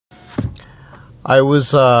I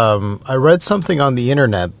read something on the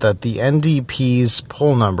internet that the NDP's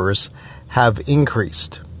poll numbers have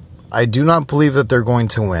increased. I do not believe that they're going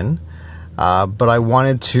to win, but I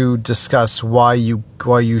wanted to discuss why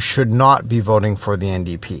you should not be voting for the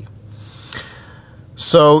NDP.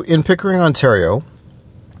 So in Pickering, Ontario,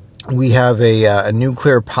 we have a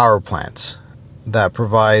nuclear power plant that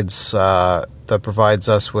provides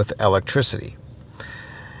us with electricity.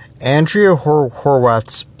 Andrea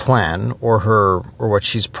Horwath's plan, or what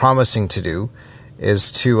she's promising to do,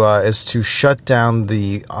 is to shut down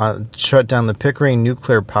the Pickering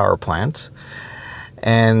nuclear power plant,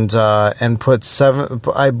 and put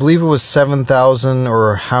I believe it was 7,000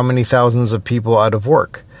 or how many thousands of people out of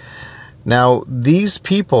work. Now, these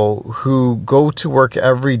people who go to work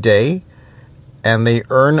every day and they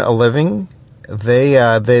earn a living,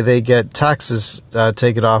 they get taxes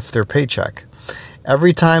taken off their paycheck.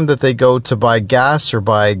 Every time that they go to buy gas or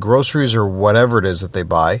buy groceries or whatever it is that they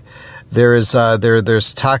buy, there's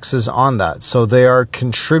taxes on that. So they are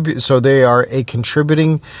a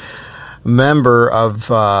contributing member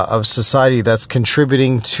of society that's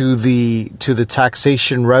contributing to the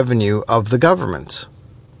taxation revenue of the government.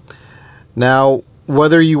 Now,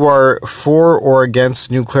 whether you are for or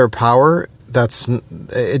against nuclear power,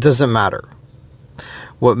 it doesn't matter.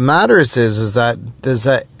 What matters is that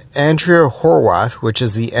Andrea Horwath, which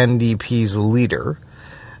is the NDP's leader,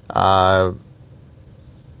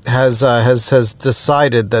 has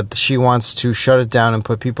decided that she wants to shut it down and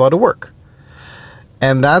put people out of work,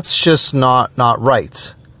 and that's just not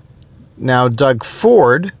right. Now, Doug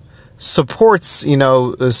Ford supports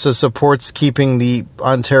keeping the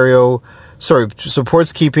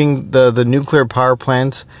nuclear power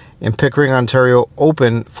plant in Pickering, Ontario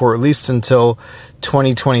open for at least until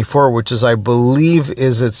 2024, which is, I believe,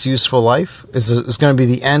 is its useful life, is going to be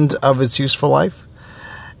the end of its useful life.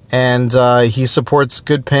 And he supports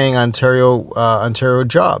good paying Ontario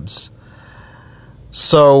jobs.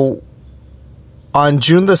 So on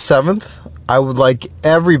June the 7th, I would like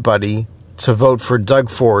everybody to vote for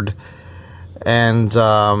Doug Ford. And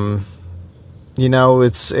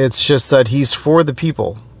it's just that he's for the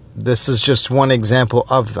people. This is just one example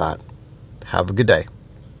of that. Have a good day.